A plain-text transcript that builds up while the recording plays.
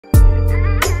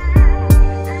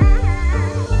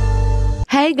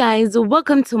Hey guys,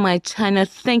 welcome to my channel.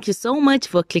 Thank you so much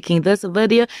for clicking this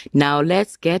video. Now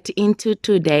let's get into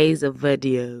today's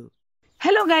video.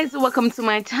 Hello guys, welcome to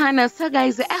my channel. So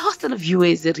guys, a host of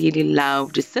viewers really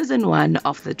loved season 1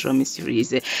 of the drama series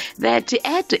that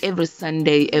aired every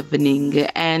Sunday evening.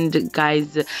 And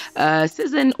guys,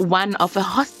 season 1 of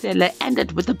Eshostela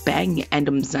ended with a bang, and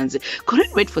Mzansi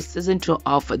couldn't wait for season 2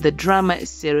 of the drama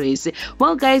series.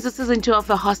 Well guys, season 2 of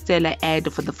Eshostela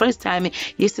aired for the first time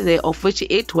yesterday, of which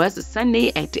it was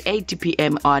Sunday at 8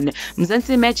 p.m. on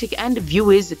Mzansi Magic, and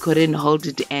viewers couldn't hold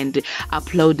it and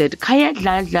uploaded Kaya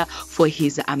Dladla for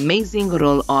his amazing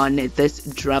role on this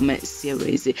drama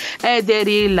series. They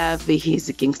really love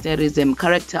his gangsterism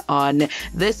character on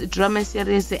this drama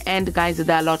series, and guys,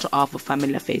 there are a lot of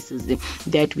familiar faces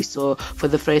that we saw for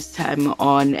the first time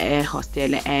on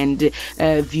Eshostela, and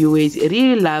viewers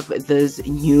really love those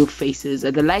new faces,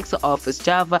 the likes of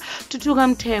Java,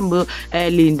 Tutuga Mthembu,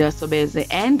 Linda Sobeze,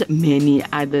 and many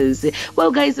others.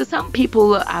 Well guys, some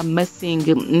people are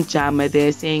missing Jama.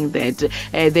 They're saying that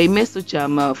they miss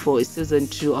Jama for season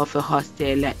 2 of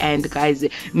Eshostela, and guys,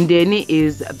 Mdeni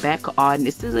is back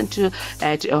on season 2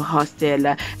 at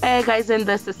Eshostela. Guys, in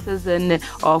this season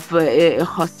of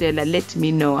Eshostela, let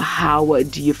me know, how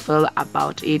do you feel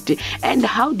about it, and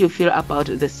how do you feel about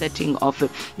the setting of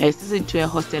season 2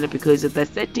 Eshostela, because the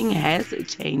setting has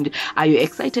changed. Are you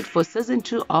excited for season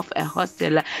 2 of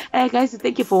Eshostela? Guys,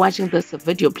 thank you for watching this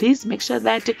video. Please make sure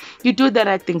that you do the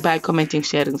right thing by commenting,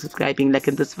 sharing, subscribing,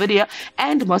 liking this video,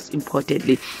 and most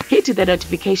importantly, hit the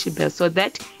notification bell so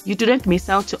that you do not miss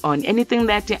out on anything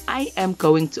that I am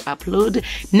going to upload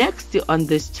next on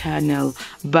this channel.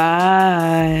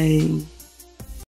 Bye.